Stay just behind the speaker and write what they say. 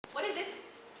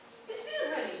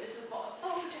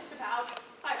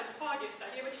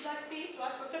so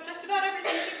I cooked up just about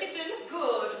everything in the kitchen.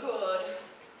 Good, good.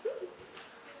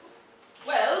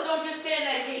 Well, don't just stand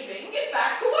there gaping. Get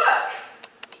back to work.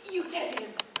 You tell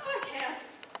him. I can't.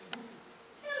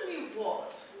 Tell me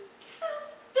what?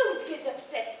 Don't get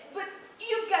upset, but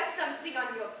you've got something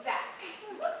on your back.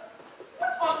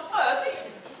 What on earth are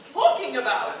you talking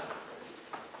about?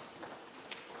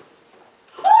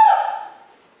 Ah!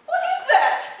 What is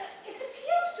that? It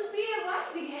appears to be a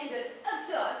rifling handle of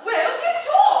sorts. Well, get it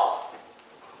off!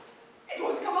 It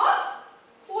won't come off.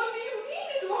 What do you mean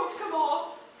it won't come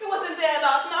off? It wasn't there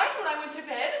last night when I went to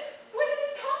bed. Where did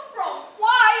it come from?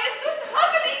 Why is this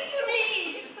happening to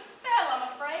me? It's the spell, I'm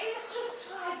afraid. Just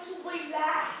try to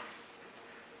relax.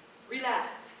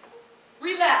 Relax.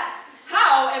 Relax.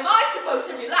 How am I supposed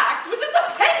to relax with this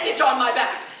appendage on my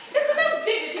back? Is there no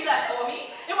dignity left for me?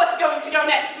 And what's going to go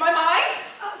next? My mind?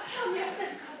 Calm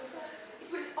yourself, Professor.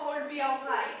 It will all be all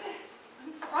right.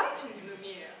 I'm frightened,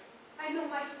 Lumiere. I know,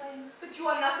 my friend, but you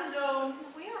are not alone.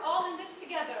 We are all in this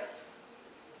together.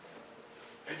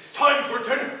 It's time for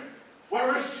dinner.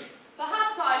 Where is she?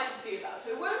 Perhaps I should see about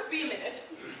her. Won't be a minute.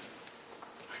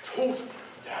 I told you to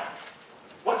come down.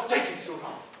 What's taking so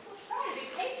long? Well, try to be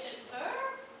patient, sir.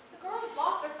 The girls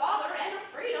lost their father and her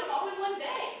freedom all in one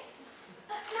day.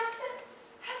 Master,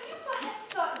 have you perhaps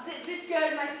thought that this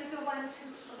girl might be the one to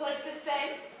break the spell?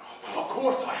 Well, of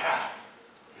course I have.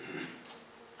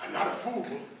 I'm not a fool.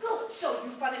 Good, so you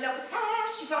fall in love with her,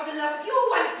 she falls in love with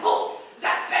you, and poof! The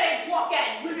spell ain't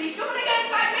working. We'll be doing it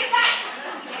again by midnight.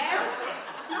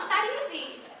 Yeah, it's not that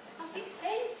easy. These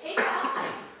things take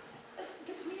time.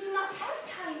 But we do not have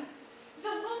time. The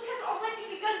rose has already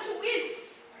begun to wilt.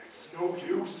 It's no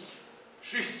use.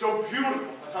 She's so beautiful,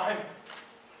 and I'm...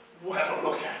 Well,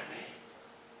 look at me.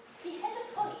 He has a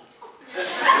point.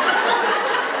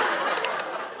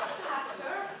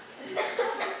 Pastor,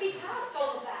 how do you see past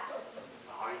all of that?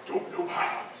 I don't know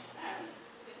how.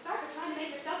 You started trying to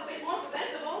make yourself a bit more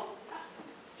presentable.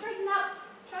 Straighten up.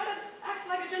 Try to act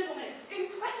like a gentleman.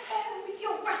 Impress her with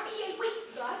your rapier wit.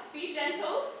 But be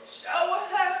gentle. Shower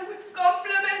her with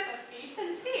compliments. But be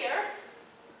sincere.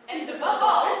 And above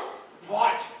all,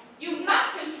 What? you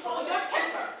must control your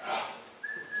temper.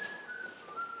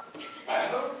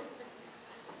 Well,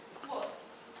 What?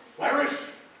 where is she?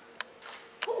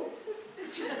 Who?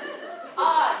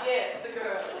 Ah, yes, the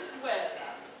girl. Well,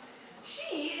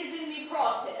 she is in the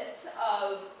process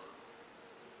of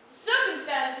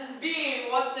circumstances being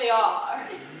what they are.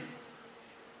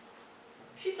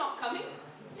 She's not coming.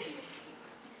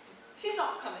 She's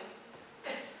not coming.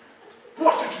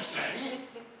 What did you say?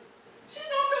 She's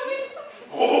not coming.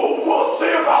 Oh, we'll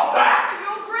see about that!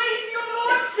 Your Grace, your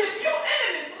Lordship, your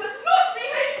Eminence, let's not be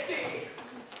hasty.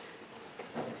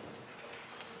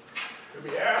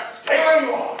 Lumiere, stay where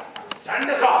you are. Stand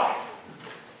aside.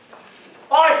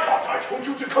 I thought I told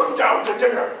you to come down to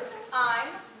dinner. I'm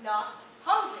not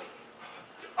hungry.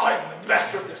 I'm the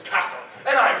master of this castle,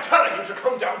 and I'm telling you to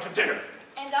come down to dinner.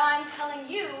 And I'm telling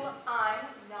you I'm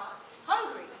not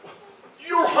hungry.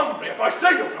 You're hungry if I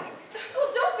say you're hungry. Well,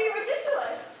 don't be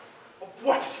ridiculous.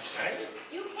 What did you say?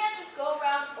 You can't just go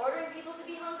around ordering people to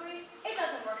be hungry. It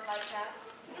doesn't work like that.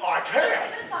 I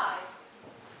can. Besides,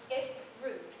 it's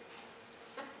rude.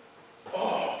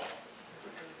 Oh,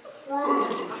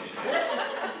 rude, is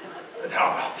it? And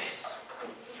how about this?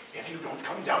 If you don't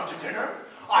come down to dinner,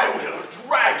 I will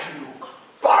drag you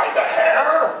by the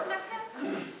hair. Master,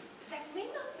 that may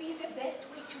not be the best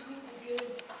way to win the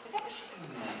girl's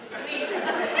affections. Please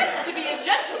attempt to be a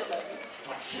gentleman.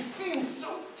 But she seems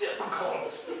so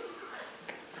difficult.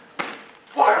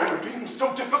 Why are you being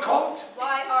so difficult?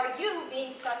 Why are you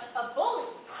being such a bully?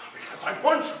 Because I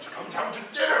want you to come down to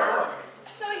dinner.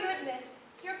 So you admit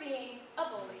you're being a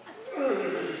bully.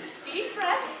 Deep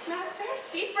breaths, Master.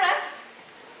 Deep breaths.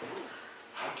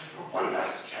 I'll give you one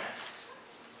last chance.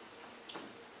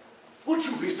 Would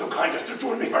you be so kind as to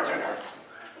join me for dinner?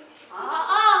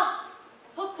 Hup,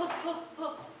 hup, hup,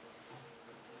 hup.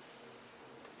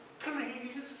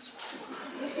 Please.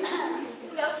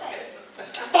 No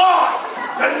thanks.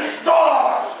 Fine! Then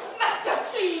starve! Master,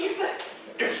 please.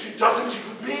 If she doesn't eat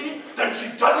with me, then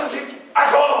she doesn't eat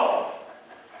at all!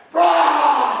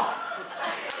 Rah!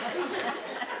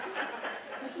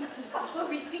 What were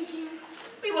we thinking?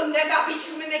 We will never be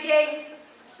human again.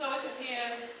 So it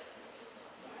appears.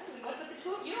 Well, what would the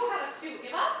two of you have us do?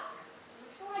 Give up?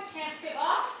 Oh, I can't give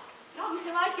up. Not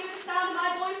until I hear the sound of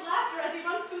my boy's laughter as he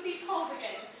runs through these halls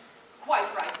again.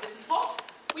 Quite right, Mrs. Potts.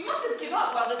 We mustn't give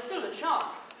up while there's still a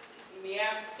chance.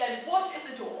 Lumiere, stand watch at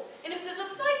the door, and if there's the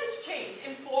slightest change,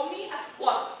 inform me at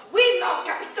once. Oui, mon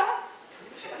capitaine.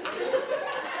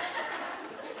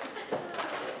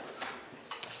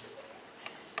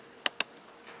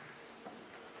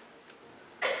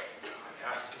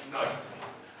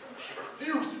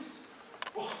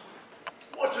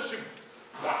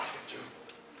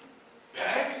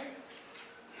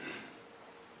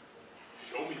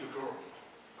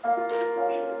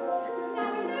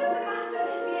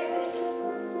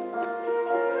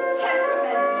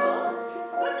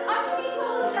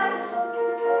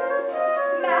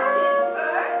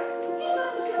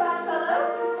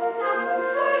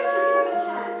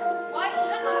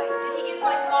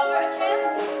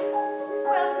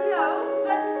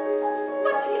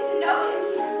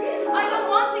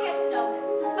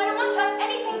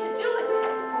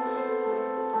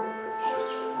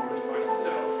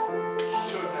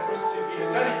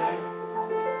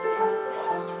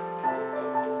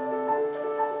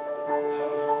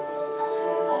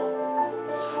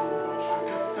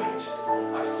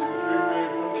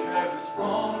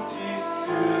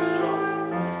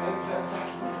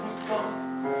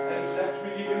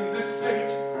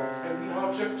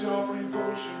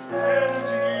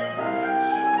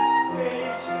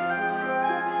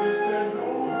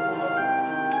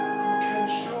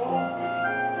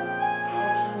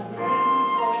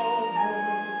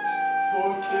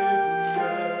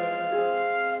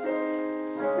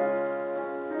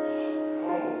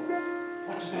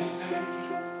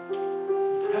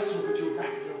 wrestle with your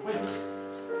rapier wit.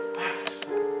 Act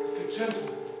like a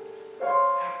gentleman.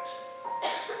 Act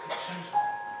like a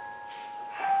gentleman.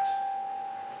 Act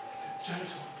like a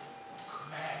gentleman.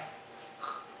 Man.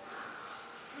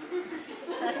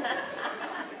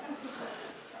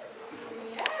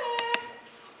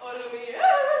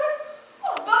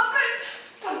 Oh, BatB,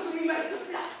 come to me, make the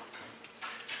flap.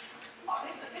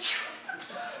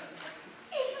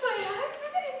 It's my hands,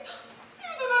 isn't it? You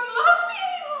do not love me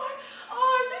anymore.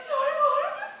 Oh, this horrible,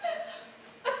 horrible smell.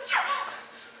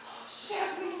 Oh,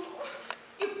 Sherry,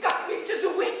 you got me to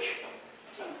the wick.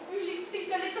 Do you really think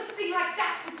a little thing like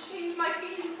that would change my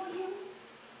feeling for you?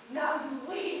 Now you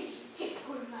really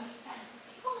tickle my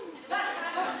fancy. Oh,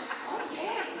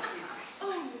 yes.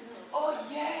 Oh,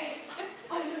 yes.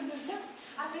 Oh, no.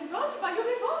 I've been wronged by you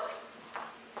before.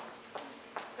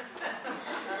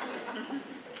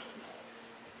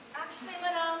 Actually,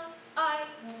 madame, I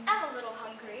am a little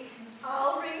hungry.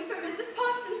 I'll ring for Mrs.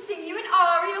 Potts and sing you an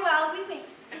aria while we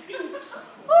wait.